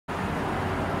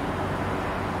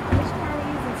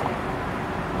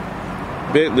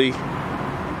Bentley.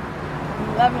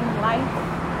 Loving life.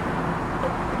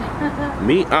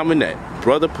 Me, I'm Annette,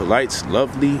 Brother Polite's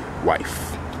lovely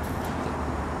wife.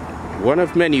 One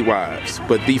of many wives,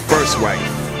 but the first wife.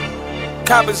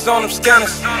 Coppers on them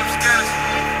scanners.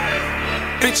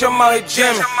 Bitch, I'm out here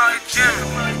jamming.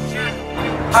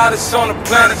 Hottest on the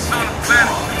planet.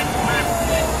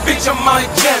 Bitch, I'm out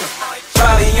here jamming.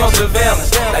 Probably on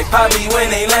surveillance, like Poppy when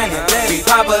they landing. We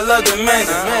popular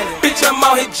demanding. Bitch, I'm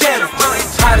out here jamming.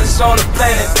 Hottest on the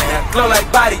planet. Glow like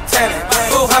body tanning.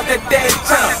 Go hop that daddy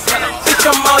town. Bitch,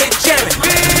 I'm out here jamming.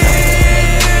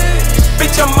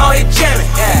 Bitch, I'm out here jamming.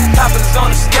 Coppers on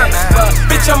the scanners.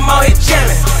 Bitch, I'm out here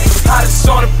jamming. Hottest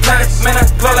on the planet, man, I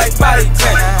glow like body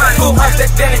tanning. Go hop that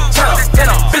daddy town.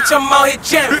 Bitch, I'm out here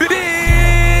jamming.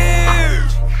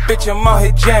 Bitch, I'm out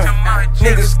here jamming.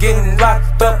 Niggas getting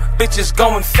locked up, bitches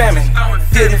going famine.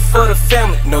 Did it for the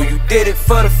family, no, you did it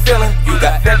for the feeling. You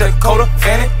got that Dakota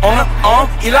fanning on the arm,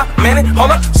 Eli Manning.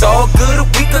 Hold up, it's all good. A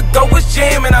week ago was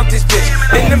jamming out this bitch.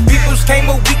 Then them peoples came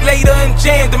a week later and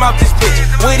jammed them out this bitch.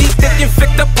 Woody thick and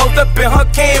flicked up, post up in her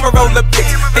camera, roll the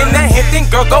pics. Then that Hampton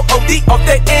girl go OD off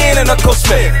that end and a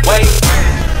co-smith. Wait.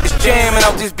 It's jamming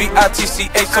out this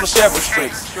B-I-T-C-H on the Chevrolet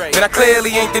Street. Then I clearly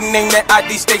ain't the name that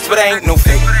ID states, but I ain't no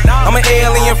fake. I'm an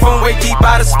alien from way deep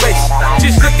out of space.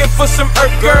 Just looking for some earth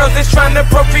girls that's trying to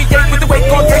procreate with the way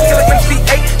gon' take till like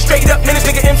MC8. Straight up, man, this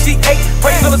nigga MC8.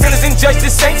 Praise all the sinners and judge the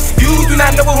saints. You do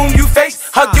not know whom you face.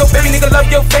 Hug your baby, nigga, love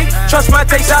your face. Trust my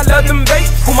taste, I love them bass.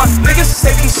 Who my niggas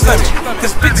say them slimming.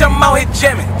 Cause bitch, I'm out here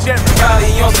jamming.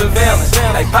 Probably on surveillance,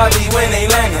 like Poppy when they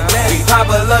landing. We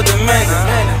popular demanding.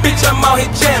 Bitch, I'm out here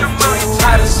jamming.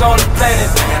 Hottest on the planet,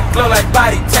 glow like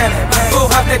body tanning. Go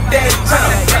hop that daddy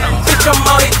town. Bitch, I'm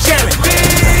out here jamming.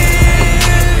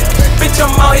 Bitch,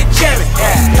 I'm out here jamming.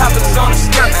 Coppers on the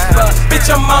scanners. Bitch,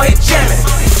 I'm out here jamming.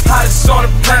 Hottest on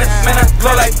the planet, man, I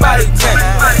glow like body tanning.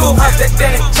 Go hop that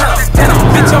daddy town.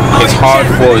 Bitch, I'm out here jamming. It's hard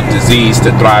for a disease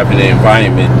to thrive in an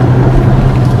environment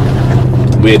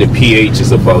where the pH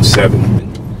is above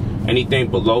 7. Anything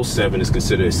below 7 is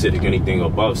considered acidic. Anything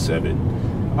above 7,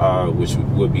 which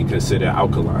would be considered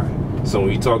alkaline. So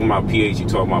when you're talking about pH, you're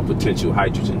talking about potential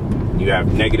hydrogen. You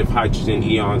have negative hydrogen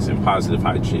ions and positive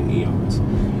hydrogen ions.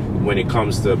 When it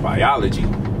comes to biology,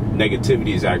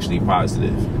 negativity is actually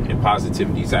positive and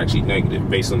positivity is actually negative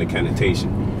based on the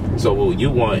connotation. So what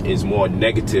you want is more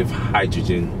negative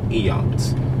hydrogen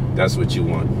ions. That's what you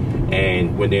want.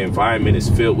 And when the environment is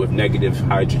filled with negative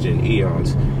hydrogen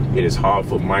ions, it is hard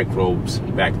for microbes,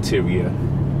 bacteria,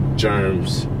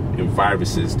 germs, and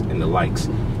viruses and the likes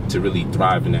to really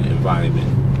thrive in that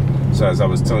environment. So as I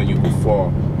was telling you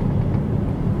before,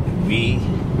 we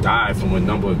die from a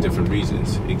number of different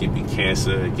reasons. It could be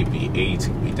cancer, it could be AIDS, it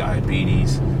could be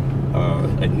diabetes.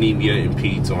 Anemia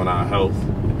impedes on our health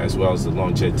as well as the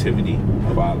longevity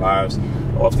of our lives.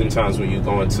 Oftentimes when you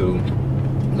go into,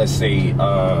 let's say,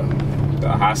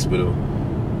 the hospital,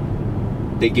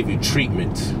 they give you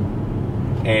treatments.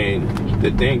 And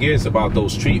the thing is about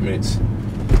those treatments,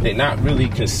 they're not really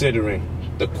considering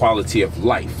the quality of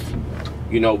life.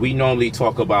 You know, we normally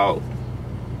talk about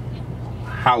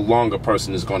how long a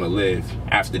person is going to live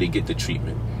after they get the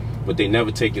treatment, but they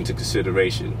never take into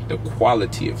consideration the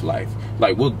quality of life.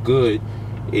 Like, what good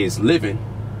is living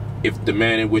if the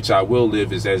man in which I will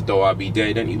live is as though I be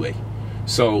dead anyway?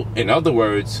 So, in other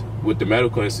words, what the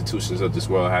medical institutions of this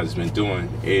world has been doing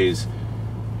is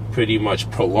pretty much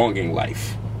prolonging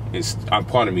life.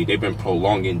 Pardon me, they've been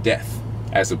prolonging death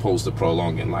as opposed to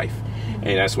prolonging life.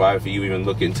 And that's why if you even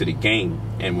look into the game,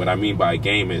 and what I mean by a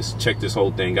game is, check this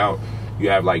whole thing out. You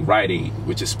have like Rite Aid,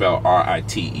 which is spelled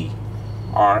R-I-T-E.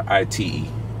 R-I-T-E,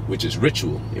 which is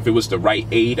ritual. If it was the right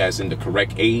aid, as in the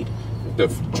correct aid, the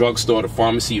drugstore, the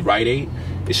pharmacy, Rite Aid,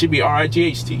 it should be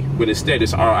R-I-G-H-T. But instead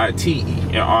it's R-I-T-E.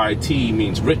 And R-I-T-E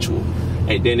means ritual.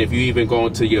 And then if you even go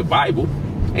into your Bible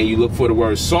and you look for the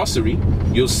word sorcery,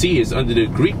 you'll see it's under the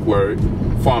Greek word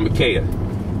pharmakeia,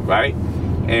 right?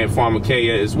 And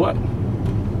pharmakeia is what?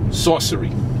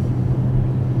 Sorcery.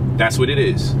 That's what it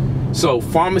is. So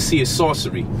pharmacy is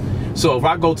sorcery. So if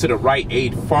I go to the Rite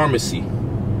Aid pharmacy,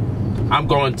 I'm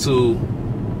going to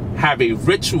have a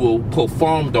ritual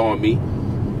performed on me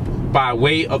by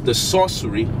way of the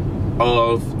sorcery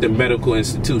of the medical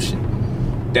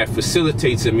institution that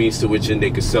facilitates a means to which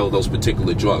they can sell those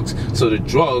particular drugs. So the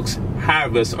drugs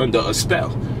have us under a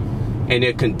spell, and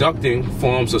they're conducting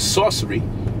forms of sorcery.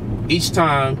 Each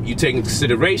time you take into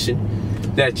consideration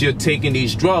that you're taking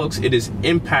these drugs, it is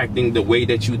impacting the way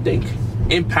that you think,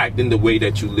 impacting the way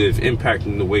that you live,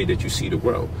 impacting the way that you see the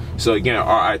world. So again,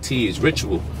 R-I-T is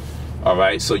ritual. All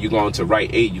right, so you're going to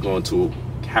Rite Aid, you're going to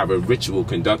have a ritual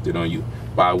conducted on you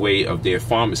by way of their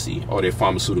pharmacy or their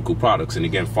pharmaceutical products. And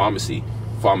again, pharmacy,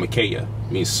 pharmakeia,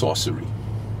 means sorcery.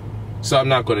 So I'm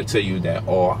not going to tell you that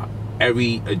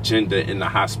every agenda in the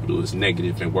hospital is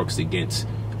negative and works against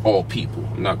all people.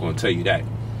 I'm not going to tell you that.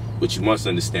 But you must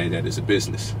understand that it's a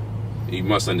business. You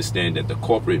must understand that the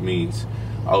corporate means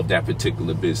of that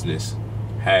particular business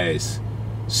has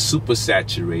super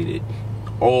saturated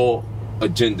all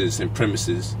agendas and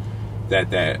premises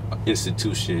that that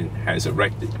institution has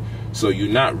erected. So you're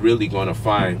not really going to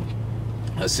find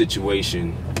a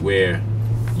situation where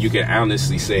you can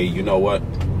honestly say, you know what,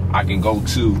 I can go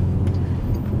to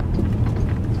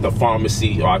the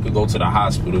pharmacy or I could go to the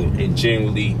hospital and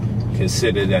genuinely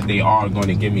consider that they are going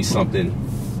to give me something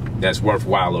that's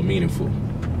worthwhile or meaningful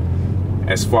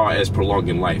as far as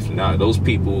prolonging life. Now, those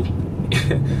people,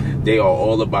 they are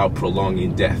all about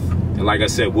prolonging death. And like I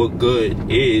said, what good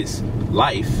is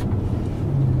life,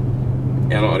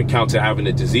 and on account of having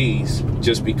a disease,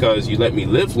 just because you let me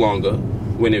live longer,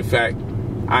 when in fact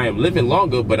I am living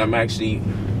longer, but I'm actually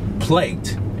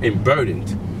plagued and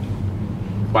burdened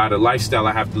by the lifestyle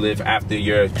I have to live after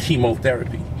your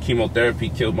chemotherapy. Chemotherapy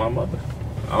killed my mother.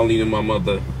 I only knew my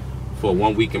mother for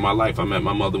 1 week in my life. I met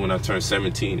my mother when I turned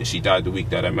 17, and she died the week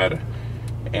that I met her.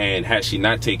 And had she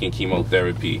not taken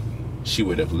chemotherapy, she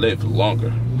would have lived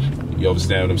longer. You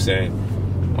understand what I'm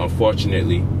saying?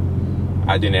 Unfortunately,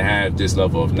 I didn't have this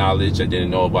level of knowledge. I didn't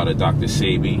know about a Dr.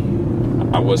 Sebi.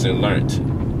 I wasn't learned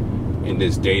in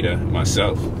this data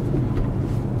myself.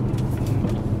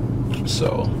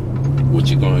 So, what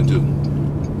you gonna do?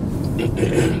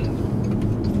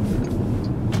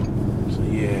 So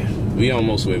yeah, we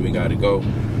almost where we gotta go.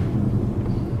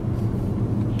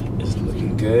 It's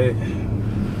looking good.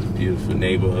 It's a beautiful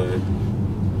neighborhood.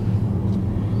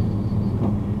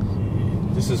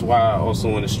 This is why I also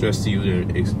want to stress to you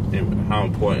how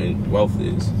important wealth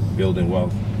is, building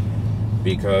wealth.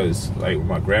 Because like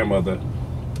my grandmother,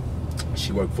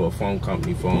 she worked for a phone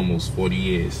company for almost 40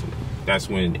 years. That's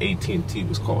when AT&T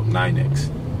was called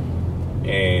 9X.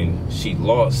 And she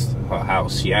lost her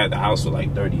house. She had the house for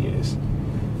like 30 years.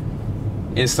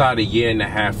 Inside a year and a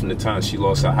half from the time she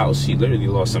lost her house, she literally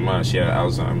lost her mind. She had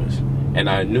Alzheimer's. And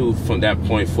I knew from that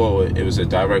point forward, it was a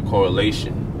direct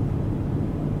correlation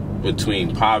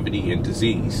between poverty and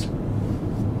disease.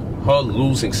 Her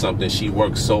losing something she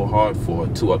worked so hard for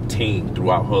to obtain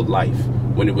throughout her life,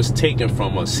 when it was taken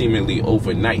from her seemingly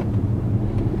overnight,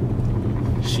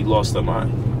 she lost her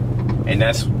mind. And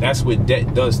that's what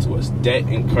debt does to us. Debt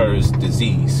incurs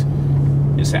disease.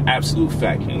 It's an absolute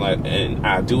fact. And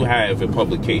I do have a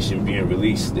publication being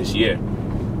released this year.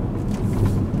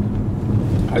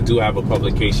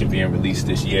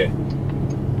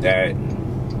 That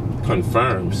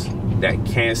confirms that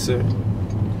cancer,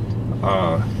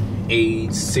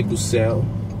 AIDS, sickle cell,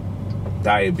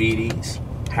 diabetes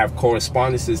have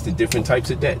correspondences to different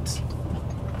types of debts.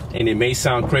 And it may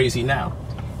sound crazy now,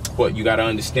 but you got to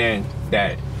understand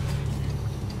that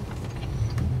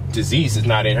disease is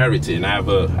not inherited. And I have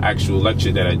an actual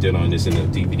lecture that I did on this in a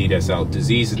DVD that's out.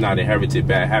 Disease is not inherited,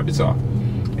 bad habits are.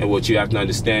 And what you have to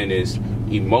understand is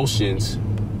emotions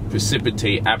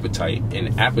precipitate appetite,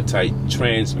 and appetite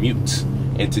transmutes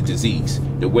into disease.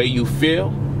 The way you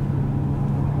feel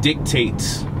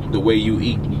dictates the way you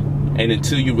eat. And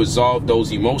until you resolve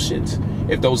those emotions,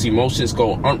 if those emotions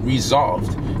go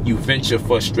unresolved, you vent your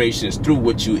frustrations through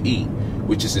what you eat,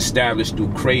 which is established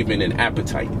through craving and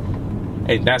appetite.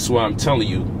 And that's why I'm telling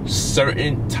you,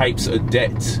 certain types of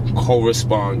debts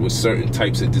correspond with certain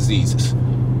types of diseases.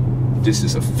 This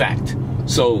is a fact.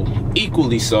 So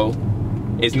equally so,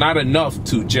 it's not enough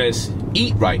to just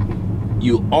eat right.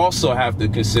 You also have to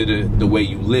consider the way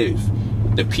you live,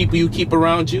 the people you keep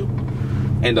around you,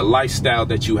 and the lifestyle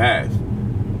that you have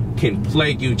can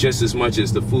plague you just as much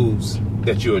as the foods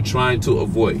that you're trying to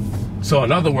avoid. So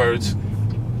in other words,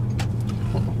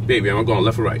 baby, am I going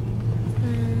left or right?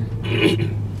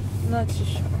 Not too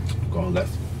sure. Going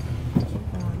left.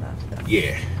 Going left.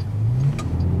 Yeah.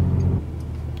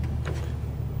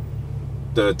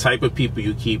 The type of people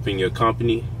you keep in your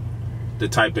company, the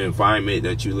type of environment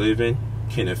that you live in,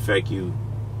 can affect you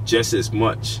just as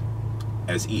much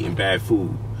as eating bad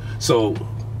food. So,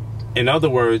 in other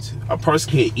words, a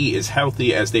person can eat as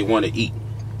healthy as they want to eat.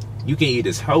 You can eat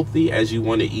as healthy as you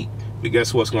want to eat. But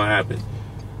guess what's going to happen?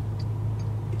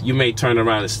 You may turn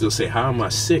around and still say, how am I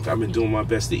sick? I've been doing my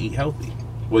best to eat healthy.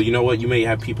 Well, you know what? You may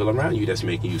have people around you that's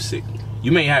making you sick.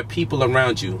 You may have people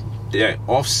around you that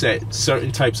offset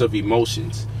certain types of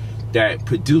emotions that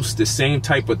produce the same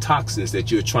type of toxins that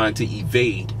you're trying to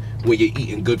evade when you're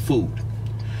eating good food.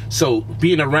 So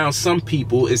being around some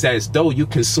people is as though you're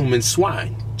consuming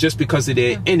swine just because of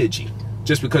their energy.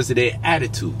 just because of their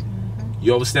attitude.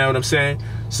 You understand what I'm saying?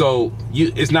 So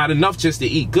it's not enough just to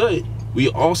eat good. We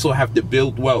also have to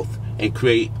build wealth and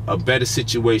create a better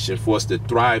situation for us to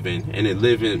thrive in and then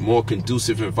live in more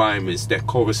conducive environments that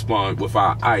correspond with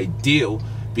our ideal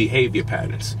behavior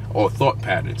patterns or thought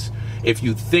patterns. If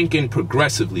you're thinking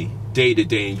progressively day to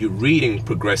day and you're reading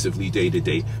progressively day to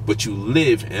day, but you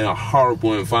live in a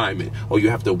horrible environment, or you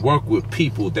have to work with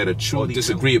people that are truly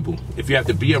disagreeable, if you have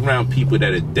to be around people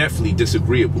that are definitely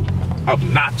disagreeable,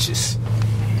 obnoxious,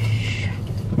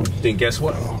 then guess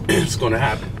what? It's going to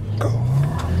happen.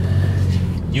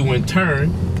 You in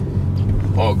turn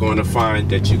are going to find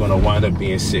that you're going to wind up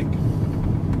being sick.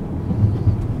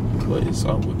 What is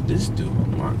up with this dude?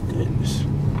 My goodness.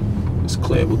 It's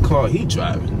clear what car he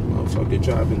driving. Motherfucker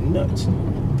driving nuts.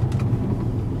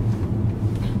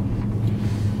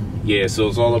 Yeah, so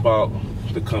it's all about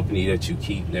the company that you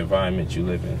keep, the environment you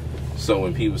live in. So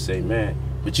when people say, man,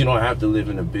 but you don't have to live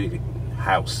in a big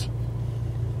house.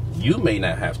 You may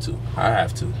not have to. I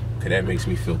have to, because that makes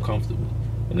me feel comfortable.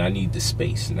 And I need the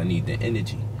space, and I need the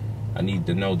energy. I need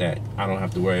to know that I don't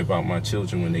have to worry about my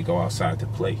children when they go outside to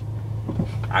play.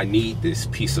 I need this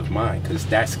peace of mind, because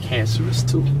that's cancerous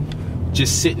too.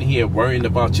 Just sitting here worrying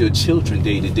about your children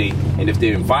day to day, and if the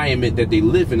environment that they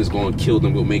live in is going to kill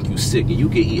them, will make you sick. And you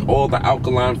can eat all the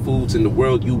alkaline foods in the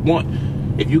world you want.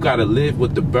 If you got to live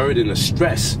with the burden of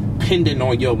stress pending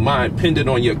on your mind, pending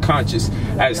on your conscience,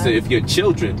 as to if your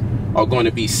children are going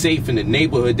to be safe in the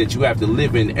neighborhood that you have to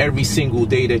live in every single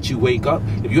day that you wake up,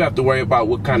 if you have to worry about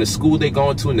what kind of school they're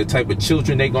going to and the type of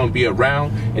children they're going to be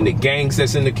around and the gangs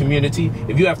that's in the community,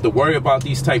 if you have to worry about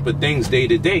these type of things day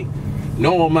to day,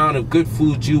 no amount of good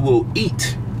food you will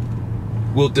eat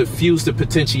will diffuse the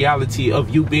potentiality of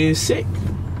you being sick.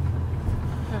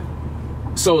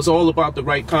 So it's all about the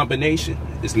right combination.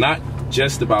 It's not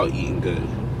just about eating good,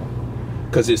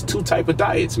 because there's two type of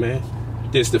diets, man.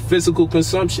 There's the physical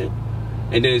consumption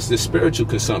and there's the spiritual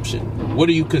consumption. What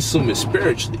are you consuming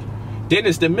spiritually? Then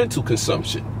there's the mental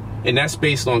consumption, and that's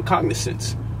based on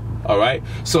cognizance. All right,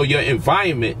 so your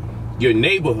environment, your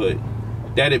neighborhood,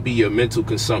 that'd be your mental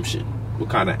consumption. What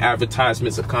kind of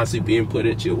advertisements are constantly being put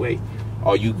at your way?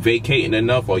 Are you vacating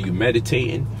enough? Are you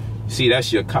meditating? See,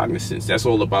 that's your cognizance. That's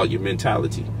all about your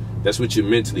mentality. That's what you're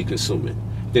mentally consuming.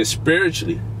 Then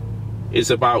spiritually, it's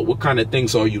about what kind of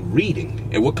things are you reading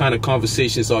and what kind of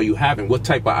conversations are you having? What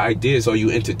type of ideas are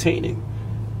you entertaining?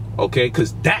 Okay,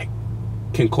 because that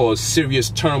can cause serious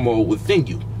turmoil within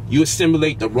you. You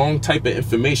assimilate the wrong type of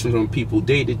information from people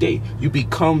day to day. You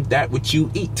become that which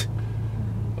you eat.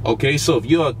 Okay, so if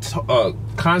you're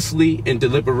constantly in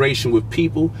deliberation with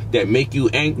people that make you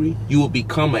angry, you will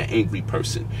become an angry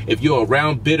person. If you're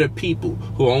around bitter people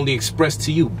who only express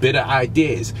to you bitter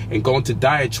ideas and go into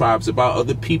diatribes about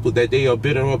other people that they are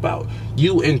bitter about,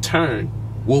 you in turn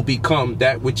will become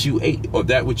that which you ate or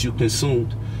that which you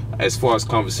consumed as far as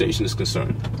conversation is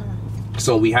concerned.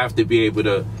 So we have to be able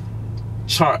to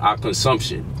chart our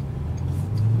consumption,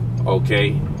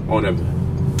 okay, on a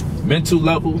mental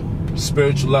level,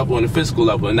 spiritual level, and a physical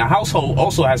level. And the household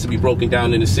also has to be broken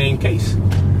down in the same case.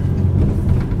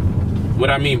 What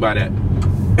I mean by that,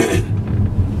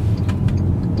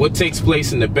 what takes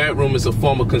place in the bedroom is a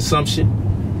form of consumption.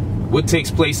 What takes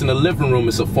place in the living room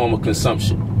is a form of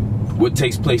consumption. What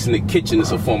takes place in the kitchen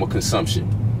is a form of consumption.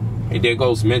 And there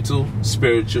goes mental,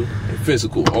 spiritual, and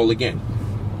physical all again.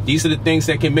 These are the things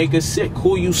that can make us sick.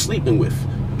 Who are you sleeping with?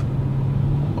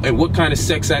 And what kind of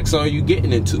sex acts are you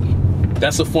getting into?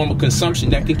 That's a form of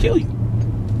consumption that can kill you.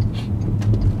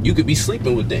 You could be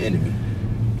sleeping with the enemy.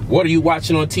 What are you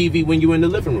watching on TV when you're in the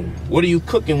living room? What are you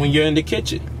cooking when you're in the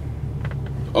kitchen?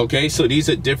 Okay, so these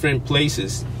are different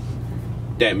places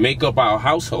that make up our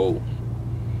household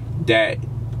that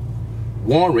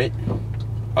warrant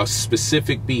a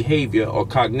specific behavior or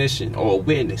cognition or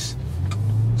awareness,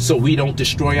 so we don't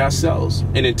destroy ourselves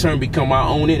and in turn become our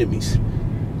own enemies.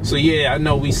 So yeah, I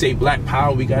know we say black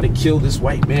power, we gotta kill this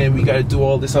white man, we gotta do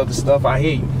all this other stuff. I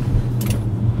hear you.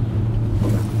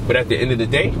 But at the end of the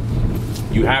day,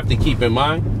 you have to keep in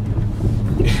mind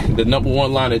the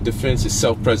 #1 line of defense is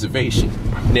self-preservation.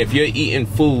 And if you're eating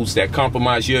foods that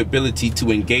compromise your ability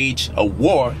to engage a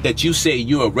war that you say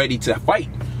you are ready to fight,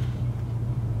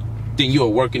 then you are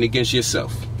working against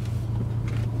yourself.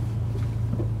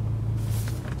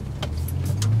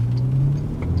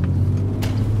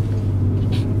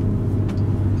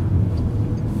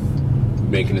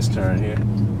 Making this turn here,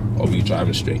 or are we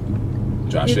driving straight?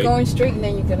 Drive You're straight. going straight, and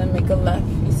then you're gonna make a left.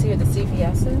 You see where the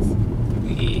CVS is?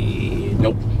 Yeah,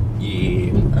 nope.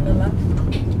 Yeah. On the left.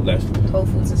 Left. Whole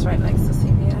Foods is right next to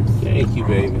CVS. Thank you,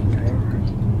 baby.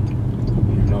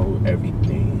 You know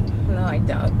everything. No, I right,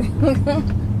 dog.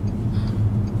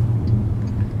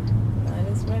 Not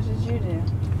as much as you do.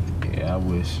 Yeah, I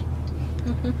wish.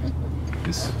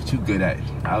 It's what you good at.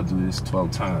 I'll do this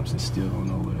 12 times and still don't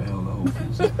know where the hell the Whole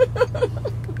Foods is.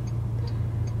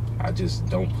 I just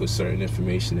don't put certain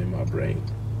information in my brain.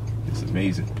 It's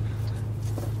amazing.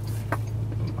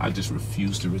 I just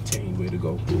refuse to retain where to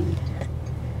go food.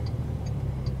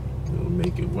 We'll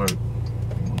make it work.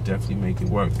 We'll definitely make it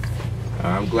work.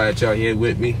 I'm glad y'all here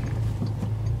with me.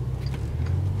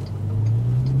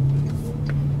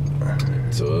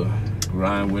 To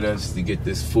grind with us to get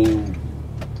this food,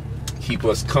 keep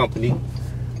us company.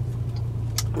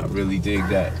 I really dig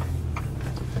that.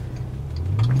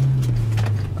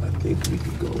 I think we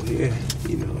could go here.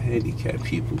 You know, handicapped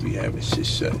people be having shit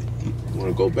shut. You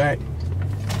wanna go back?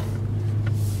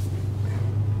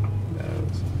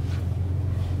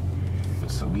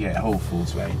 So we at Whole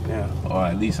Foods right now, or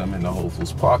at least I'm in the Whole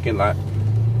Foods parking lot.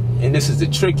 And this is the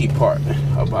tricky part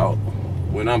about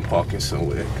when I'm parking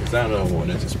somewhere, because I don't want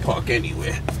to just park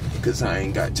anywhere, because I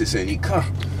ain't got just any car.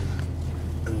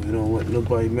 And we don't want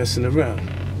nobody messing around.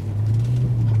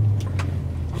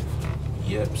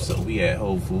 Yep, so we at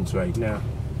Whole Foods right now.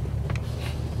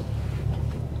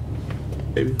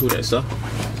 Baby, who that, sir?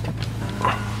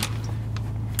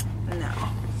 No,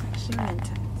 it's actually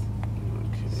Minton.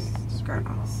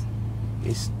 Girls.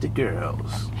 It's the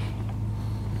girls.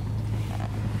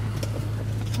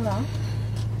 Hello?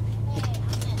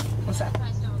 What's up?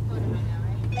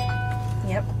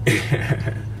 Yep.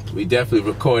 We definitely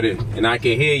recorded, and I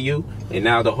can hear you, and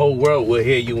now the whole world will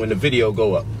hear you when the video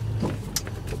go up.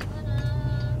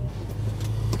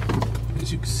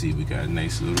 As you can see, we got a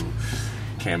nice little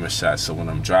camera shot, so when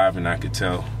I'm driving, I could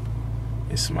tell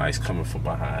if somebody's coming from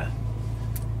behind.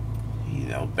 You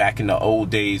know, back in the old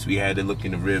days, we had to look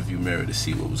in the rearview mirror to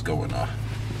see what was going on.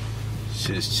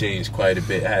 Shit has changed quite a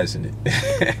bit, hasn't it?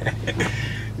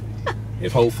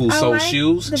 If Whole Foods sold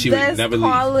shoes, she would never leave. The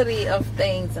quality of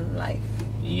things in life.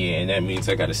 Yeah, and that means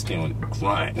I gotta stay on the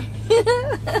grind.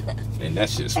 And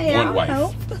that's just one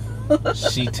wife.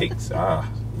 She takes,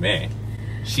 man.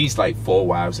 She's like 4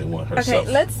 wives in one herself.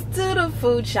 Okay, let's do the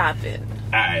food shopping.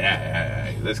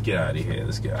 Alright. Let's get out of here.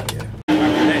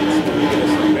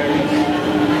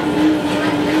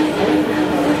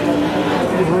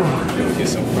 Get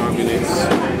some condiments.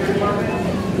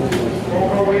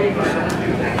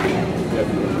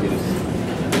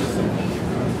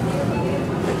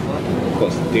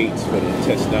 Plus dates for the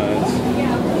intestines.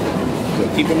 So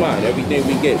keep in mind, everything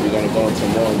we get, we're gonna go into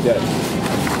more in depth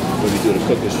when we do the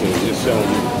cooking stream. Just showing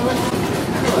you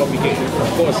what we get. Of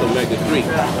course, omega-3.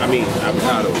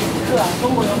 Avocado.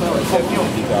 Definitely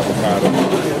need avocado.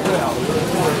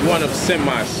 You want a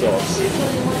semi-sauce. You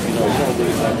know, you don't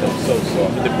really like them so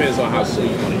soft. It depends on how soon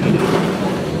you want to eat it.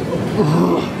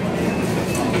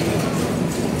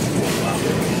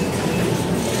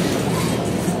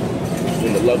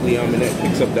 When the lovely almanac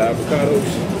picks up the avocados,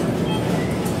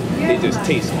 they just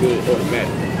taste good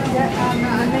automatically.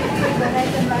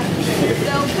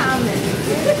 So common.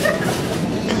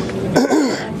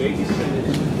 Baby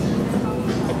spinach.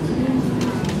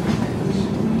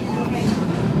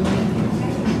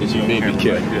 It's your baby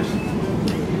kid. Like this.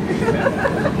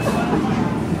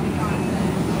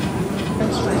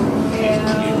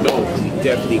 You know, we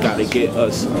definitely got to get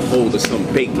us a hold of some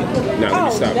bacon. Now, let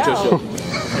me stop. No. Just show.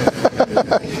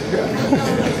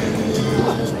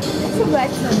 Black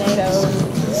tomatoes.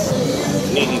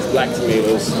 Need these black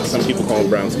tomatoes. Some people call them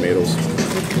brown tomatoes.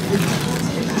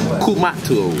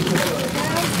 Kumato.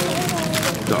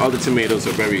 The other tomatoes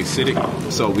are very acidic,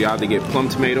 so we either get plum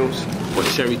tomatoes or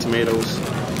cherry tomatoes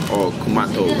or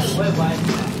kumatos.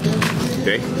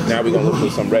 Okay, now we're gonna look for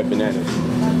some red bananas.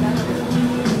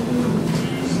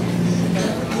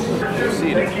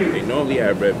 See, they normally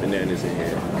have red bananas in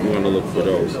here. We want to look for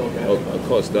those. Of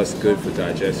course, that's good for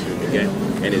digestion again,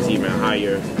 and it's even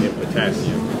higher in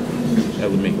potassium.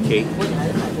 Element K.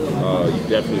 You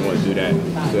definitely want to do that.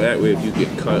 So that way, if you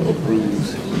get cut or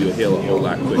bruised, you'll heal a whole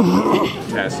lot quicker.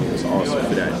 Potassium is awesome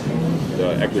for that.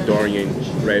 The Ecuadorian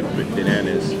red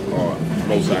bananas are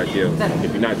most ideal.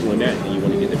 If you're not doing that, then you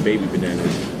want to get the baby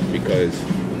bananas because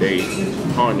they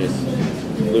harness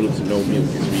little to no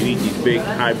mucus. When you eat these big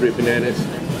hybrid bananas,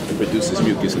 it produces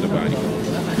mucus in the body.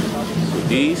 So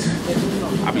these,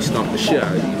 I be stomping the shit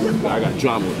out of these. I got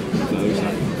drama with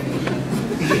them.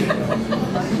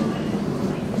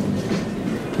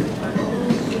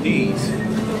 These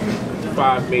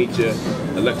 5 major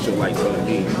electrolytes on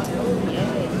these.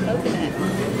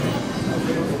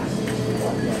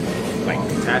 Like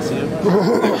potassium,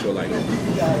 electrolyte.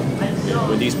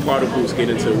 When these particles get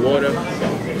into the water,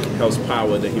 helps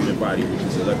power the human body, which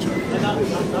is electrical.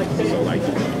 So like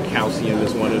calcium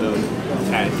is one of them,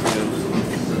 potassium,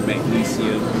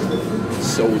 magnesium,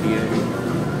 sodium.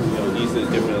 You know, these are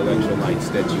different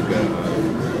electrolytes that you can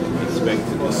expect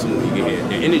to consume. You can hear.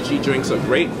 The energy drinks are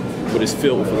great, but it's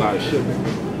filled with a lot of sugar.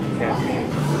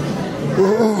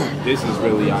 This is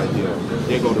really ideal.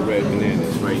 There go the red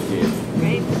bananas right there.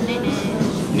 Red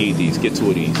bananas. Need these. Get two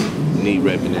of these. Need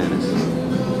red bananas.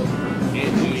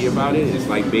 And the beauty about it, it's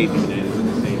like baby bananas in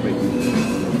the same way.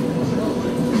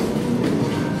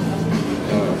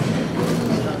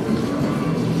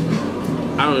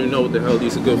 I don't even know what the hell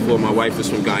these are good for. My wife is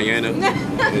from Guyana,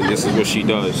 and this is what she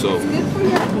does. So It's good for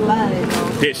your blood.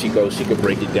 there she goes. She can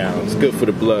break it down. It's good for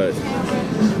the blood.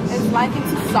 It's like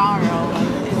it's sorrow.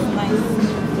 It's nice.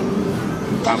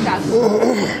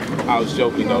 I was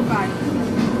joking though.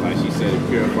 Like she said, it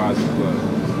purifies the blood.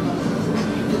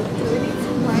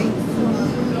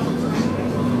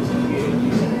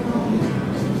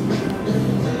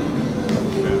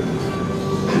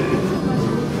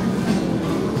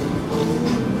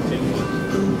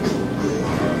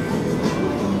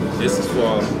 This is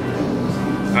for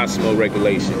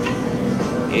osmoregulation.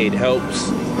 It helps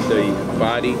the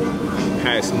body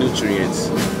pass nutrients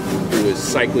through its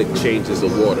cyclic changes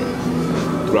of water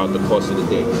throughout the course of the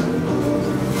day.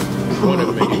 One of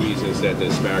the many reasons that the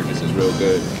asparagus is real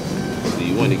good. So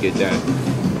you want to get that.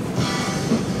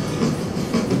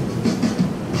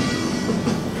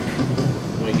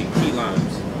 You want to get key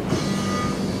limes.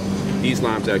 These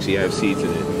limes actually have seeds in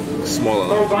it. Smaller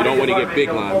limes. You don't want to get big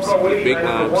limes. The big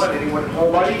limes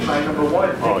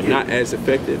are not as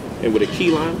effective. And with a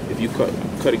key lime, if you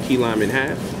cut a key lime in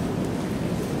half,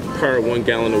 per 1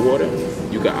 gallon of water,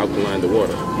 you can alkaline the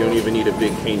water. You don't even need a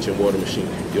big Cajun water machine.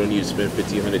 You don't need to spend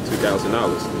 $1,500,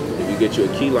 $2,000. If you get you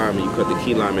a key lime and you cut the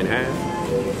key lime in half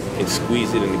and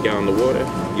squeeze it in a gallon of water,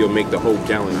 you'll make the whole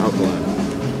gallon alkaline.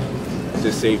 It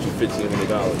just saves you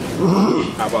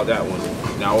 $1,500. How about that one?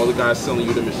 Now all the guys selling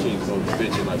you the machines don't be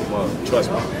bitching like, well, trust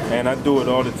me. And I do it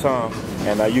all the time.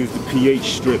 And I use the pH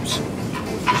strips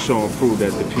to show and prove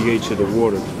that the pH of the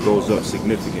water goes up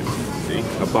significantly. See?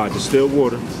 I buy distilled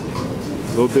water, a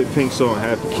little bit of pink salt,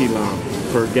 half a key lime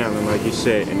per gallon, like you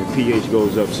said, and the pH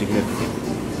goes up significantly.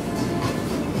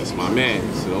 That's my man.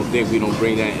 So don't think we don't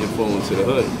bring that info into the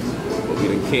hood. But we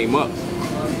done came up.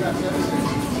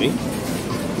 See?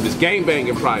 He was gang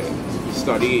banging prior. He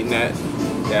started eating that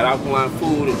alkaline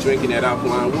food and drinking that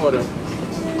alkaline water.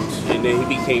 And then he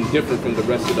became different from the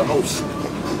rest of the hosts.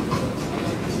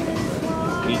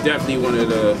 He's definitely one of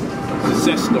the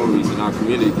success stories in our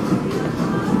community.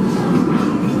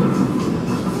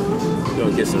 You're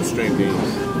gonna get some string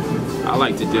games. I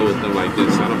like to deal with them like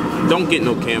this. Don't get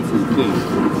no canned food, please.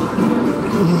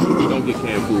 Don't get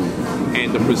canned food.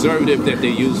 And the preservative that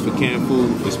they use for canned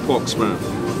food is pork sperm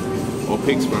or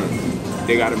pig sperm.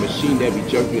 They got a machine that be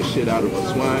jerking the shit out of a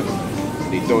swine.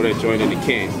 They throw that joint in the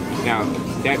can. Now,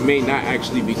 that may not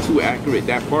actually be too accurate,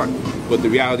 that part, but the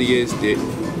reality is that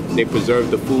they preserve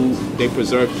the food, they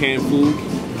preserve canned food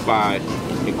by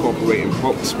incorporating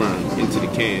pork sperm into the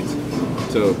cans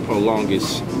to prolong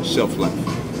its shelf life.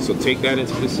 So take that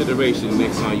into consideration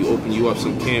next time you open you up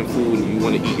some canned food and you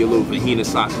want to eat your little fajita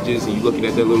sausages and you're looking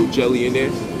at that little jelly in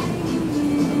there.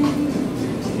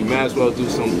 You might as well do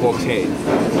some pork's head.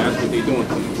 That's what they're doing.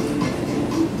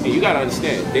 And you gotta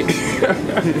understand,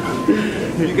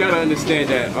 you gotta understand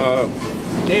that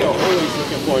they are always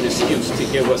looking for an excuse to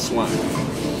give us swine.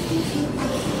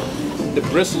 The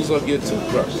bristles of your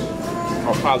toothbrush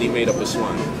are probably made up of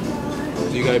swine.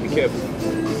 So you gotta be careful.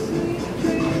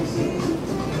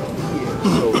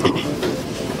 So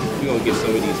we're gonna get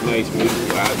some of these nice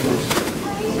beautiful apples.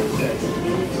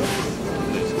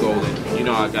 Let's go in. You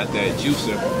know I got that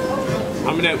juicer.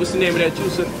 What's the name of that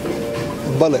juicer?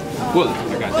 Bullet. Bullet.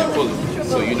 I got that bullet.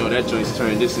 So you know that joint's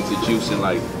turned this into juice in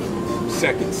like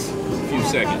seconds. A few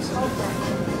seconds.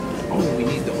 Oh, we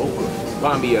need the okra.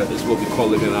 Bamia is what we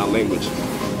call it in our language.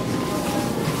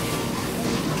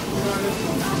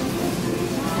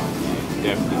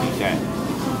 Definitely need that.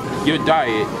 Your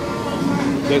diet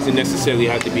doesn't necessarily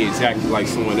have to be exactly like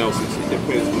someone else's. It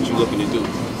depends what you're looking to do.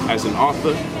 As an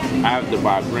author, I have to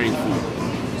buy brain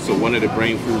food. So one of the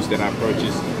brain foods that I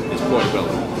purchase is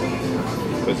portobello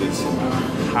because it's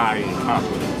high in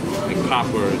copper. And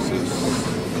copper is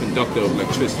a conductor of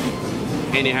electricity.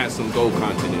 And it has some gold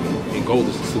content in it. And gold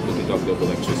is a superconductor of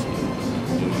electricity.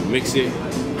 When you mix it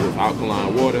with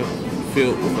alkaline water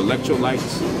filled with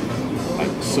electrolytes, like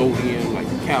the sodium, like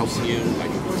the calcium,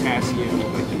 like the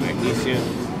potassium, like the magnesium,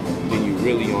 then you're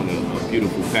really on a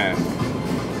beautiful path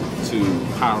to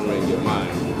powering your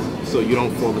mind. So you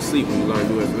don't fall asleep when you learn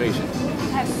new information.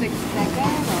 I have 6 is that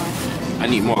bad, or? I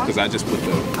need more because I just put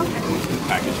the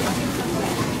package on.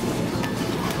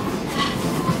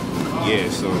 Yeah,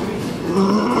 so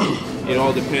it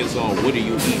all depends on what are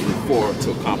you eating for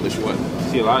to accomplish what.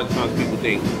 See, a lot of times people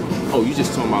think, oh, you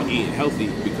just talking about eating healthy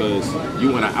because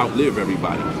you want to outlive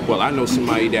everybody. Well, I know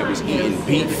somebody that was eating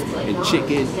beef and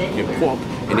chicken and pork,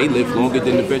 and they lived longer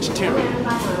than the vegetarian.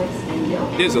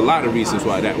 There's a lot of reasons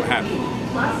why that would happen.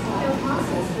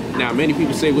 Now, many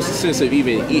people say, what's the sense of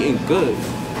even eating good?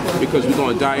 Because we're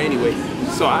going to die anyway.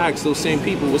 So I ask those same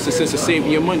people, what's the sense of saving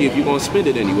your money if you're going to spend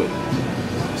it anyway?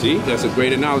 See, that's a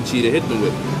great analogy to hit them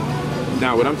with.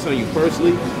 Now, what I'm telling you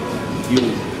personally,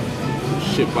 you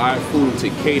should buy food to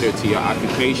cater to your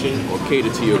occupation or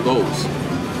cater to your goals.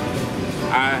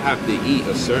 I have to eat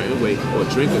a certain way or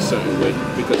drink a certain way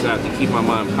because I have to keep my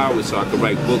mind powered so I can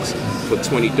write books for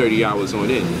 20, 30 hours on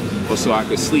end, or so I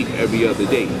can sleep every other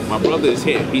day. My brother is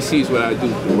here. He sees what I do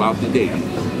throughout the day.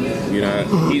 You know,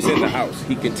 he's in the house.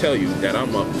 He can tell you that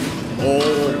I'm up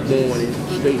all morning,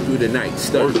 straight through the night,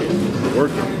 studying,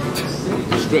 working,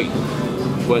 straight.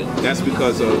 But that's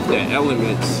because of the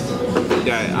elements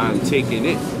that I'm taking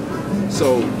in.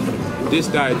 So this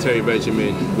dietary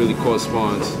regimen really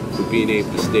corresponds with being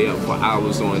able to stay up for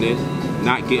hours on end,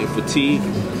 not getting fatigued,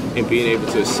 and being able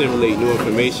to assimilate new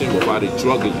information without it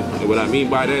drugging you. And what I mean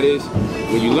by that is,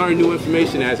 when you learn new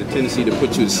information, it has a tendency to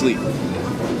put you to sleep.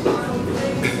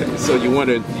 So you want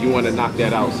to knock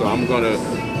that out. So I'm gonna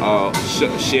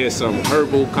share some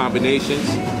herbal combinations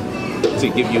to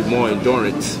give you more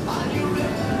endurance,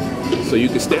 so you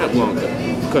can stay up longer.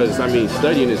 Because I mean,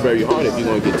 studying is very hard if you're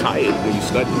gonna get tired when you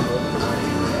study.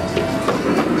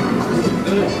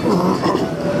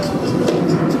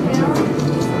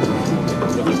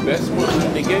 But the best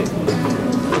mushroom to get,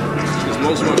 because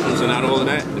most mushrooms are not all of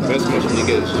that, the best mushroom to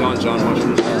get is John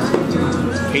mushroom.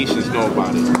 Haitians know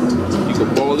about it. You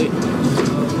can boil it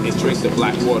and drink the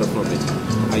black water from it.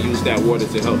 I use that water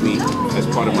to help me as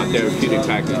part of my therapeutic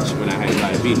package when I had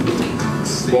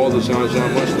diabetes. Boil the John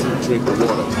mushroom, drink the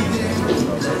water.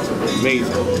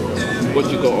 Amazing. But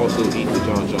you can also eat the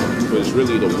John, but it's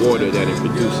really the water that it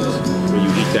produces when you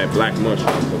eat that black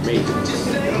mushroom. It's amazing.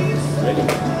 Ready?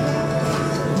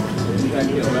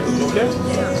 Okay?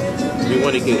 We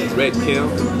want to get red kale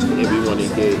and we want to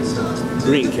get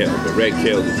green kale. The red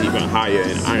kale is even higher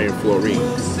in iron fluorine.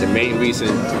 The main reason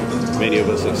many of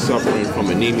us are suffering from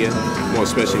anemia, more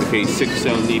especially in case sickle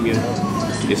cell anemia,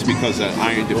 is because of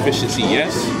iron deficiency,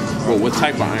 yes. Well, what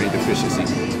type of iron deficiency?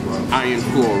 Iron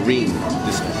fluorine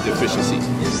deficiency.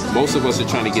 Most of us are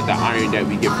trying to get the iron that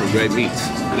we get from red meats.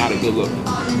 Not a good look.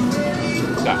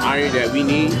 The iron that we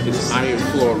need is iron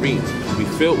fluorine. We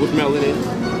filled with melanin,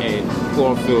 and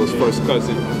chlorophyll is first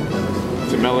cousin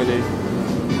to melanin.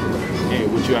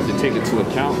 And what you have to take into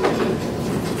account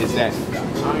is that the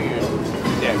iron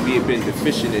that we have been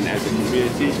deficient in as a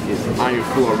community is iron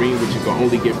fluorine, which you can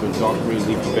only get from dark green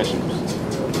leafy vegetables.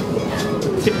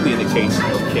 Typically in the case of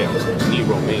kale, need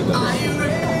romaine lettuce.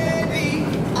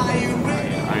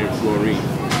 Iron fluorine.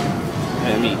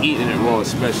 And I mean, eating it raw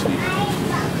especially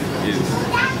is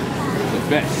the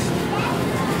best.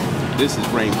 This is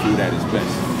brain food at its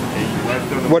best.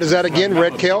 What is that again,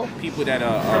 red kale? People that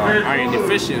are iron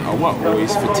deficient are what?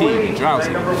 Always fatigued and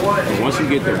drowsy. And once you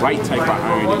get the right type of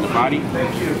iron in the body,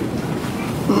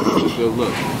 good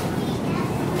look.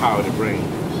 Power the brain.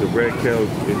 The red kale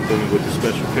is dealing with the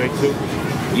special K too?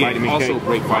 Yeah, also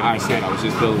great for eyesight. I was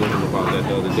just telling him about that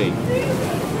the other day.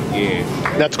 Yeah.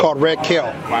 That's called red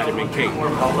kale. Vitamin K.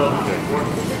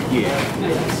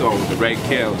 Yeah. So the red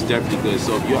kale is definitely good.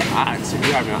 So if you're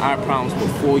having eye problems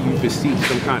before you receive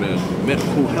some kind of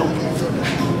medical help,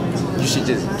 you should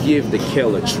just give the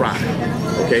kale a try.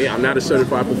 Okay? I'm not a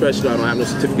certified professional. I don't have no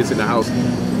certificates in the house.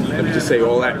 Let me just say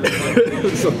all that.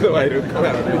 So nobody don't come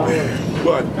out of it.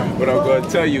 But what I'm going to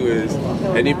tell you is,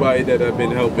 anybody that I've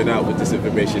been helping out with this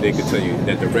information, they can tell you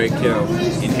that the red kale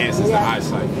enhances the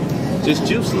eyesight. Just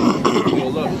juice it.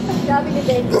 You'll love it.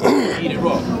 Eat it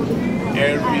raw.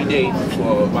 Every day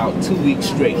for about 2 weeks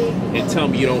straight. And tell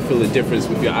me you don't feel a difference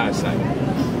with your eyesight.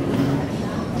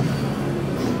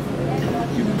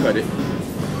 You can cut it.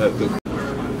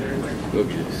 Look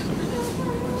at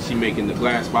this. She making the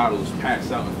glass bottles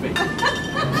pass out and fake.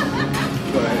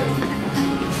 Go ahead.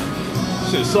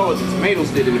 Should have saw what the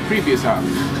tomatoes did in the previous house.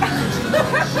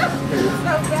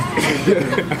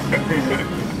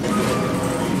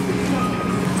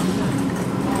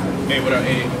 Hey, what up,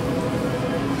 Eddie?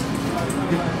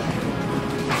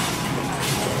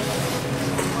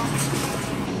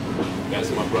 That's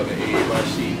my brother, Eddie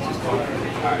Rashid. Just call him.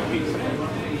 All right, peace.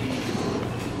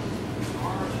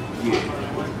 Yeah.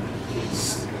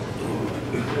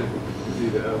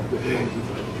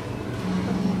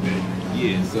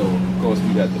 Yeah, so of course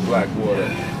we got the black water,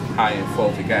 high in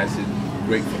fulvic acid,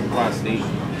 great for the prostate,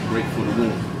 great for the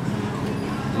womb.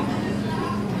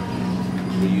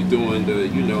 When you're doing the,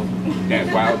 you know,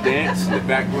 that wild dance in the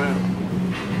background,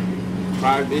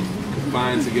 private,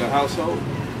 confined to your household,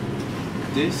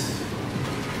 this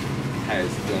has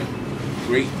done a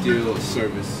great deal of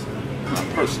service in my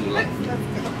personal life.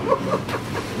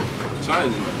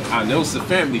 I know it's a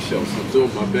family show, so I'm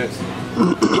doing my best.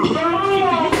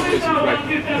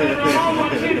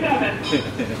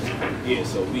 Yeah,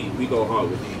 so we go hard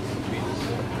with these.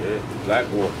 Yeah, black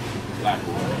water.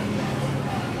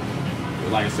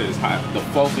 But like I said, it's hot. The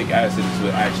fulvic acid is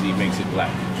what actually makes it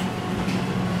black.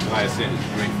 Like I said, it's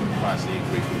great for the prostate,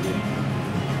 great for the womb.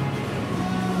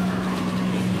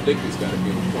 Liquid's got to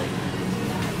be on point.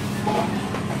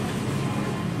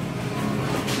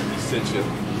 Essential.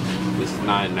 This is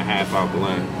 9.5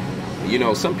 alkaline. You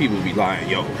know, some people be lying,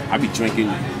 yo, I be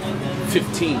drinking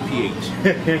 15 pH.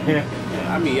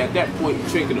 I mean, at that point, you're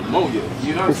drinking ammonia.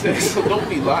 You know what I'm saying? So don't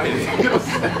be lying. You know what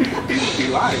I'm saying? People be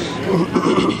lying.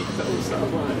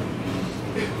 Stop lying.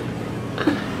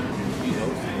 You know.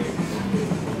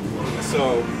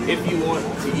 So, if you want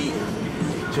to eat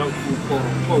junk food, quote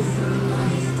unquote,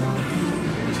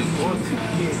 what you want to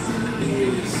get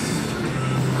is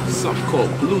something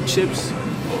called blue chips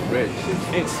or red chips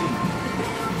and seaweed.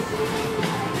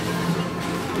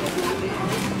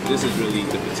 This is really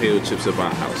the potato chips of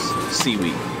our house,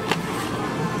 seaweed.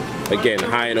 Again,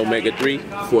 high in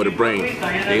omega-3 for the brain.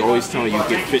 They always tell you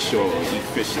get fish oil, eat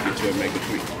fish to get your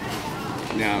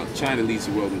omega-3. Now, China leads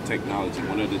the world in technology.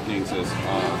 One of the things that's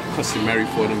customary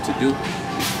for them to do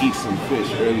is eat some fish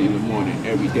early in the morning,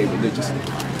 every day religiously.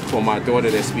 For my daughter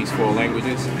that speaks 4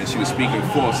 languages, and she was speaking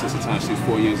 4 since the time she was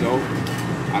 4 years old,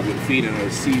 I've been feeding her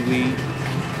seaweed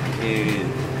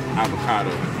and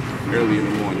avocado early in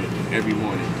the morning, every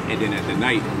morning. And then at the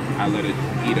night, I let her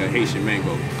eat a Haitian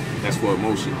mango. That's for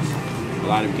emotions. A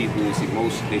lot of people,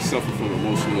 they suffer from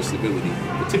emotional instability,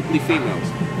 particularly females,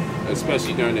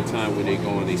 especially during the time when they go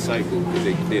on their cycle, because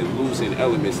they're losing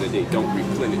elements that they don't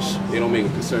replenish. They don't make a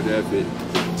concerted effort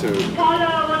to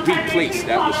replace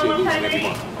that which they're losing every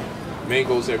month.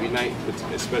 Mangoes every night,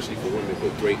 especially for women,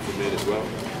 but great for men as well.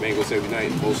 Mangoes every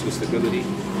night, emotional stability.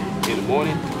 In the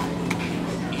morning,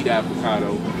 eat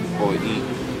avocado or eat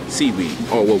seaweed.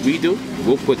 Or what we do,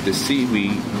 we'll put the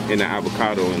seaweed and the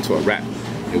avocado into a wrap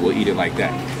and we'll eat it like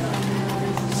that.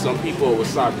 Some people are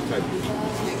wasabi type of eat.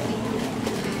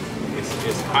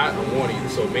 It's hot, I'm warning you,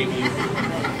 so maybe you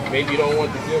don't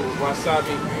want to deal with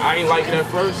wasabi. I ain't like it at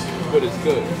first, but it's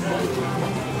good.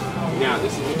 Now,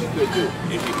 this is what you could do.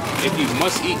 If you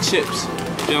must eat chips,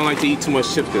 you don't like to eat too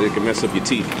much chips because it can mess up your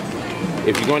teeth.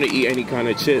 If you're going to eat any kind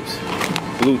of chips,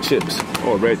 blue chips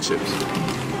or red chips.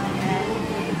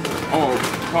 Oh,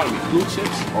 pardon me, blue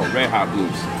chips or red hot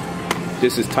blues.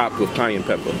 This is topped with cayenne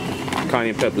pepper.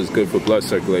 Cayenne pepper is good for blood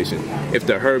circulation. If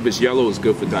the herb is yellow, it's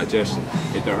good for digestion.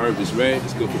 If the herb is red,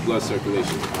 it's good for blood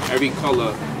circulation. Every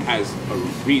color has a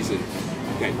reason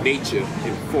that nature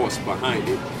enforced behind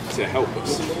it to help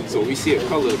us. So when we see a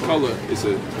color is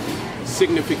a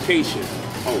signification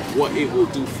of what it will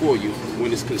do for you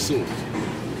when it's consumed.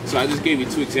 So I just gave you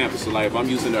 2 examples. So like if I'm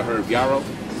using the herb yarrow,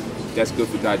 that's good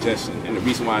for digestion. And the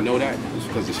reason why I know that is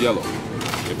because it's yellow.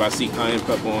 If I see cayenne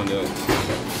pepper on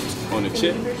the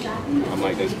chip, I'm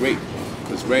like, that's great.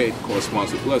 Because red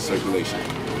corresponds with blood circulation.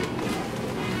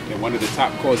 And one of the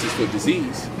top causes for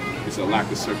disease is a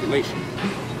lack of circulation.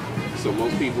 So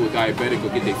most people who are diabetic will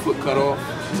get their foot cut off,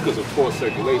 it's because of poor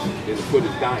circulation. Then the foot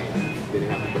is dying, then they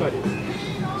have to cut it.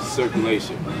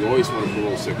 Circulation. You always want to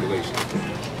promote circulation.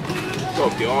 So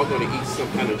if you're all going to eat some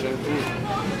kind of junk food,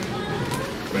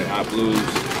 red hot blues,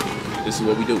 this is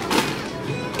what we do.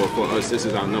 Or for us, this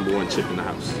is our #1 chip in the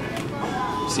house.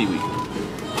 Seaweed.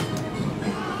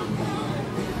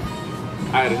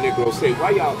 I had a Negro say,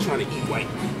 why y'all trying to eat white?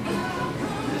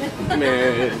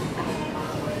 Man,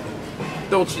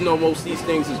 don't you know most of these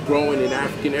things is growing in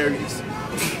African areas?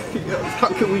 How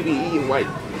can we be eating white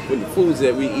when the foods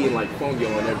that we eat like fonio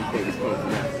and everything is coming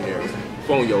from African areas?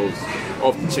 Fonio's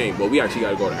off the chain, but we actually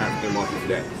got to go to African market for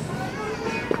that.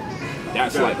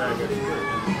 That's like, I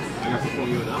got some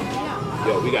fonio now.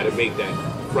 Yo, we got to make that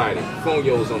Friday.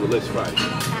 Fonio's on the list Friday.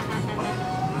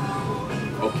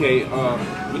 Okay,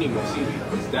 we need more seaweed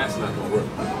because that's not gonna work.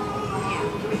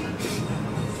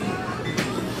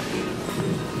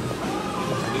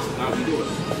 This is how we do it.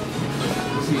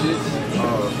 See this?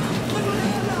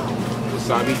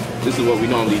 Wasabi. This is what we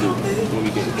normally do when we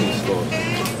get to the store.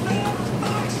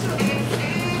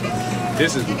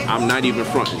 This is, I'm not even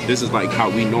fronting. This is like how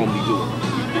we normally do it.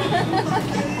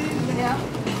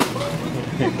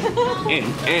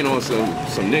 and on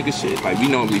some nigga shit. Like we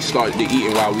normally start the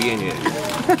eating while we in here.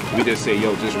 We just say,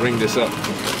 yo, just ring this up.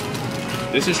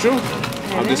 This is true.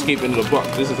 I'm just keeping it a buck.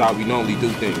 This is how we normally do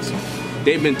things.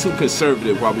 They've been too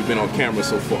conservative while we've been on camera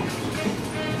so far.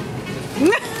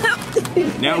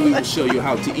 Now we will show you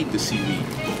how to eat the seaweed.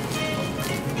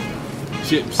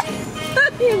 Chips.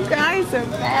 You guys are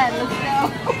bad. Let's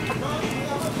go.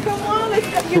 Come on, let's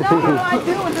go. You know what I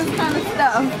do with this kind of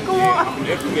stuff. Come on.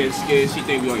 If you get scared, she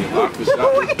think we on your locker shop.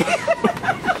 You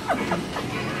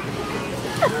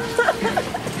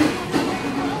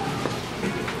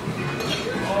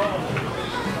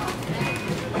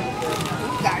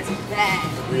guys are bad.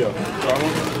 Real.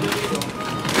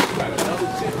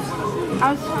 I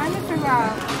was trying to figure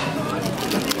out.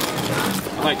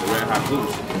 I like the red hot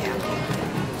blues.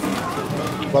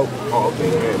 Well, Oh,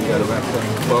 okay. Yeah, we got a wrap up.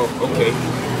 Well, okay.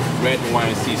 Red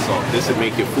Hawaiian sea salt. This will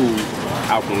make your food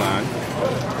alkaline.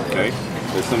 Okay.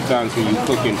 But sometimes when you're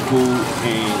cooking food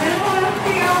and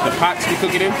the pots you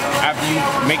cook it in, after you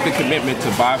make the commitment to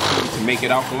buy food to make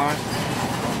it alkaline,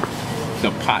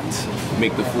 the pots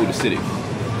make the food acidic.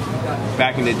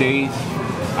 Back in the days,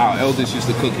 our elders used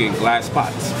to cook in glass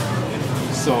pots.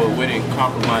 So it wouldn't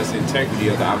compromise the integrity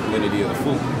of the alkalinity of the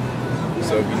food.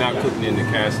 So if you're not cooking in the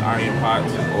cast iron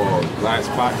pots or glass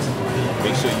pots,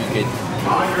 make sure you get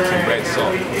some red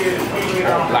salt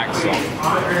or black salt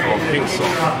or pink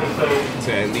salt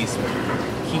to at least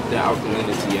keep the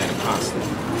alkalinity at a constant,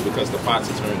 because the pots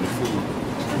are turning the food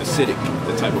acidic,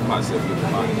 the type of pots that we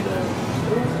buy.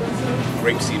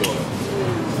 Grapeseed oil.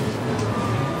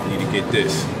 You need to get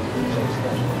this.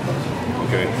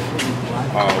 Okay.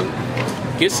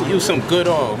 Get you some good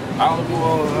oil. Olive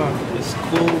oil, it's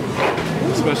cool.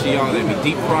 Especially y'all that be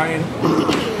deep frying.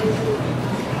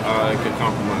 It can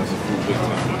compromise the food big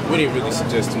time. We didn't really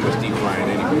suggest too much deep frying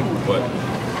anyway, but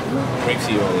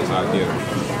grapeseed oil is ideal.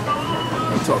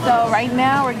 So right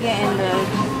now we're getting the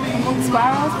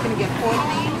spirals. We're gonna get 4 of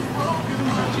these.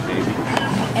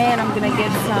 And I'm gonna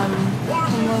get some.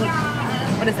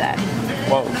 What is that?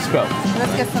 Well, spell.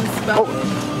 Let's get some spelt.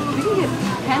 We can get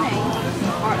penne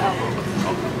or elbow.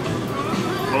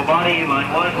 Full body,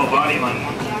 line 1, full body, line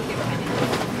 1.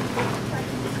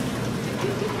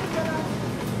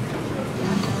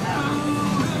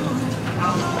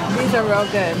 These are real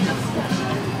good.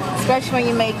 Especially when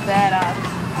you make that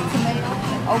tomato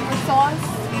and okra sauce.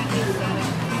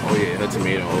 Oh yeah, her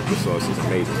tomato okra sauce is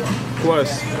amazing. Plus,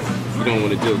 you don't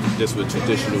want to deal just with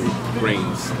traditional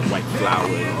grains, white flour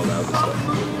and all that other stuff.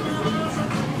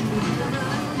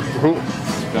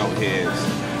 Spelt hairs.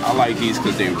 I like these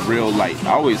because they're real light.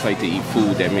 I always like to eat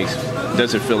food that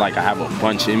doesn't feel like I have a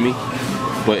bunch in me.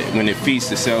 But when it feeds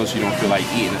the cells, you don't feel like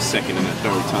eating a second and a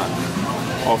third time.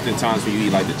 Oftentimes when you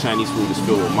eat like the Chinese food is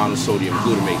filled with monosodium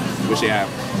glutamate, which they have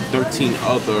 13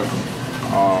 other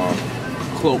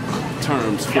cloak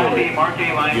terms for it,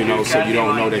 you know, so you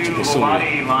don't know that you're consuming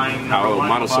it. How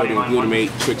monosodium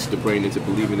glutamate tricks the brain into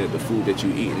believing that the food that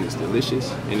you're eating is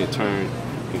delicious, and in turn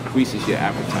increases your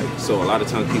appetite. So a lot of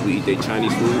times people eat their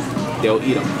Chinese food, they'll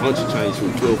eat a bunch of Chinese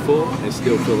food, feel full, and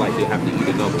still feel like they have to eat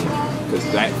another one, because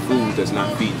that food does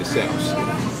not feed the cells.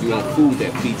 You want food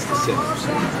that feeds the cells.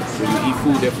 When you eat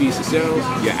food that feeds the cells,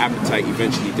 your appetite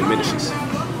eventually diminishes.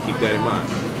 Keep that in mind.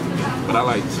 But I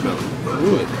like the smell.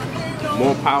 Good.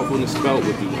 More powerful than spelt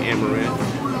would be amaranth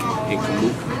and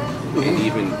kamut, and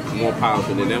even more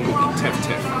powerful than them would be tef,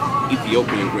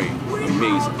 Ethiopian grain.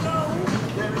 Amazing.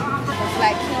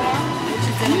 Black quinoa, which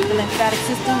is in the lymphatic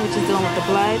system, which is dealing with the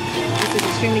blood. This is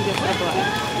extremely good for the blood.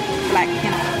 Black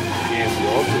quinoa. And we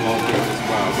also want to get this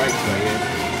wild rice right here.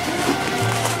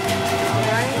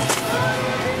 Alright.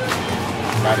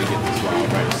 Gotta get this wild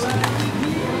rice.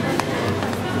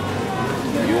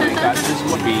 You ain't got this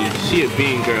one. She a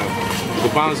bean girl. The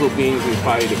bonzo beans is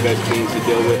probably the best beans to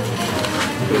deal with.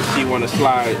 If she want to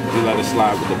slide, we let her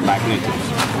slide with the black lentils.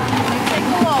 Take a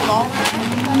little longer.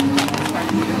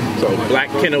 So black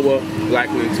quinoa, black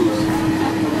lentils,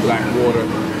 black water,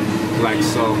 black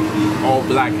salt, all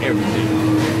black everything.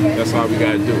 That's how we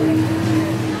gotta do it.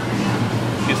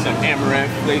 Get some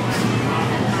amaranth flakes.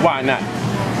 Why not?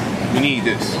 We need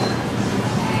this.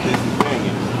 This is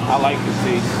banging. I like the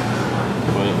taste,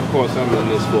 but of course I'm in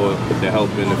this for the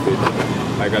health benefits.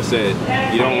 Like I said,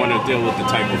 you don't want to deal with the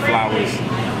type of flours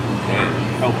that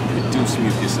help reduce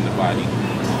mucus in the body.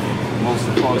 Most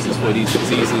of the causes for these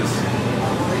diseases: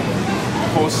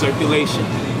 poor circulation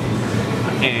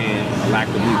and a lack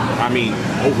of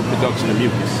overproduction of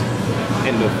mucus.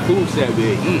 And the foods that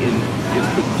we're eating is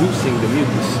producing the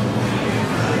mucus.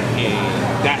 And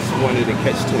that's one of the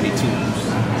catch-22s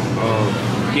of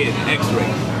getting an x-ray.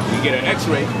 You get an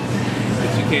x-ray, but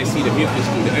you can't see the mucus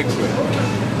through the x-ray.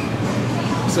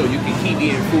 So you can keep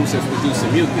eating foods that's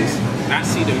producing mucus, not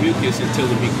see the mucus until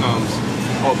it becomes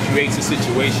or creates a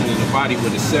situation in the body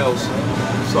where the cells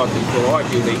start to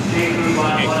coagulate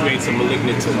and creates a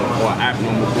malignant tumor or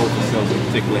abnormal growth of cells in a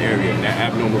particular area. And that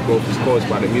abnormal growth is caused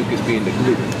by the mucus being the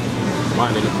glue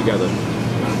binding it together.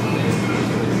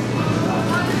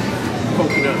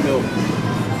 Coconut milk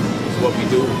is what we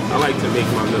do. I like to make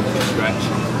my milk from scratch.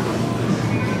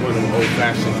 One of them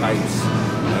old-fashioned types.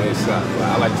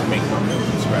 I like to make my milk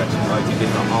from scratch. I like to get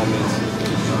my almonds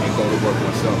and go to work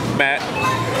myself. Matt.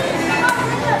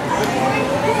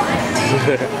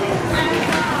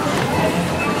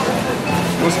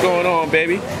 What's going on,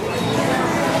 baby?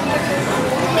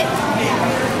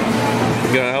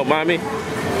 You gonna help mommy?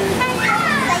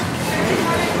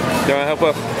 You gonna help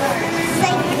her?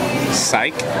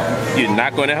 Psych. You're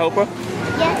not gonna help her?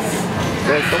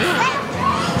 Yes. Come on.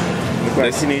 Looks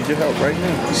like she needs your help right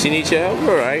now. She needs your help?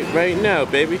 All right now,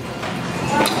 baby.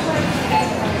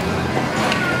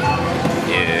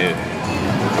 Yeah.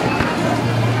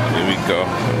 There we go.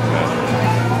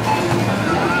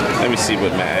 Let me see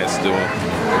what Matt's doing.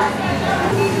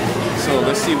 So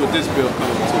let's see what this bill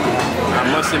comes to. I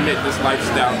must admit, this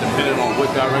lifestyle, depending on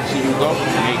what direction you go,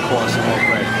 may cost more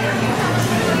bread.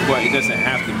 But it doesn't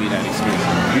have to be that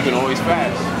expensive. You can always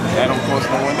fast. That don't cost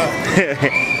no one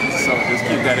nothing. So just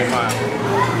keep that in mind.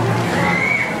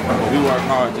 But we work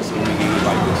hard just so we can eat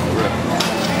like this for real.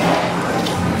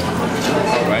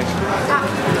 All right.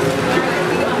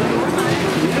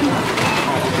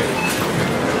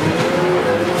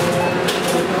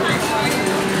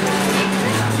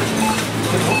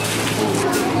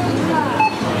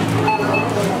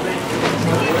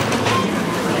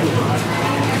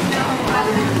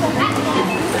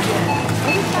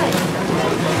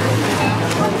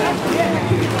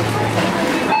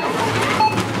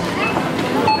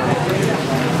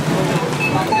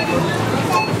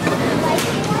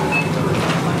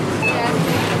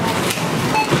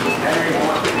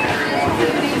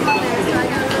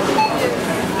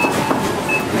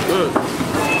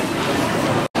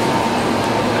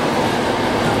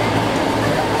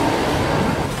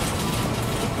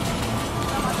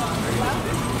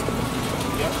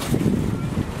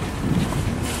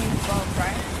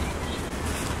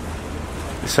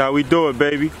 That's how we do it,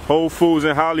 baby. Whole Foods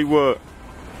in Hollywood,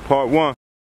 part 1.